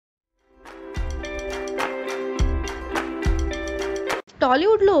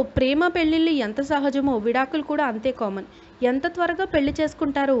టాలీవుడ్లో ప్రేమ పెళ్ళిళ్ళు ఎంత సహజమో విడాకులు కూడా అంతే కామన్. ఎంత త్వరగా పెళ్లి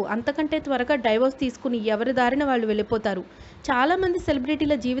చేసుకుంటారో అంతకంటే త్వరగా డైవోర్స్ తీసుకుని ఎవరి దారిన వాళ్ళు వెళ్ళిపోతారు. చాలామంది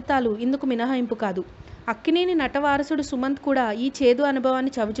సెలబ్రిటీల జీవితాలు ఇందుకు మినహాయింపు కాదు. అక్కినేని నటవారసుడు సుమంత్ కూడా ఈ చేదు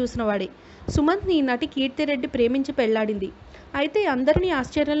అనుభవాన్ని చవిచూసినవాడే. సుమంత్ని నటి కీర్తిరెడ్డి ప్రేమించి పెళ్లాడింది. అయితే అందరినీ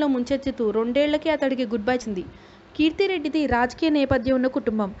ఆశ్చర్యంలో ముంచెత్తుతూ 2 ఏళ్లకే అతడికి గుడ్ బై చెప్పింది. కీర్తిరెడ్డిది రాజకీయ నేపథ్యం ఉన్న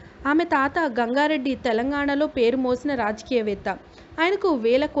కుటుంబం. ఆమె తాత గంగారెడ్డి తెలంగాణలో పేరు మోసిన రాజకీయవేత్త. ఆయనకు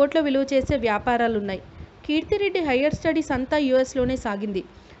వేల కోట్ల విలువ చేసే వ్యాపారాలున్నాయి. కీర్తిరెడ్డి హయ్యర్ స్టడీస్ అంతా యుఎస్లోనే సాగింది.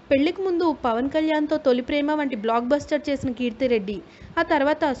 పెళ్లికి ముందు పవన్ కళ్యాణ్తో తొలి ప్రేమ వంటి బ్లాక్ బస్టర్ చేసిన కీర్తిరెడ్డి ఆ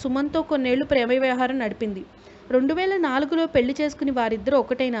తర్వాత సుమన్తో కొన్నేళ్లు ప్రేమ వ్యవహారం నడిపింది. 2004లో పెళ్లి చేసుకుని వారిద్దరూ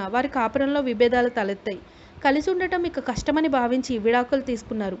ఒకటైనా వారి కాపురంలో విభేదాలు తలెత్తాయి. కలిసి ఉండటం ఇక కష్టమని భావించి విడాకులు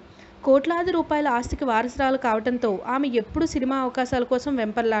తీసుకున్నారు. కోట్లాది రూపాయల ఆస్తికి వారసురాలు కావడంతో ఆమె ఎప్పుడూ సినిమా అవకాశాల కోసం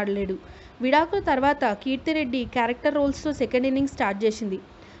వెంపర్లాడలేడు. విడాకుల తర్వాత Keerthi Reddy character రోల్స్తో second innings start చేసింది.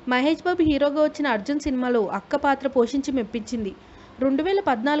 మహేష్ బాబు హీరోగా వచ్చిన అర్జున్ సినిమాలో అక్క పాత్ర పోషించి మెప్పించింది.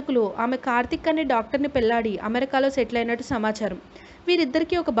 2014లో ఆమె కార్తిక్ అనే డాక్టర్ని పెళ్లాడి అమెరికాలో సెటిల్ అయినట్టు సమాచారం.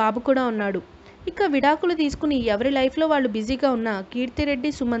 వీరిద్దరికీ ఒక బాబు కూడా ఉన్నాడు. ఇక విడాకులు తీసుకుని ఎవరి లైఫ్లో వాళ్ళు బిజీగా ఉన్న కీర్తిరెడ్డి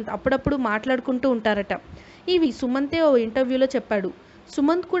సుమంత్ అప్పుడప్పుడు మాట్లాడుకుంటూ ఉంటారట. ఇవి సుమంతే ఓ ఇంటర్వ్యూలో చెప్పాడు.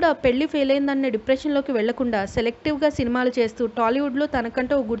 సుమంత్ కూడా పెళ్లి ఫెయిల్ అయిందన్న డిప్రెషన్లోకి వెళ్లకుండా సెలెక్టివ్గా సినిమాలు చేస్తూ టాలీవుడ్లో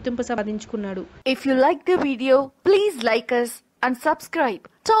తనకంటూ ఓ గుర్తింపు సంపాదించుకున్నాడు. If you like the video, please like us and subscribe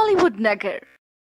Tollywood Nagar.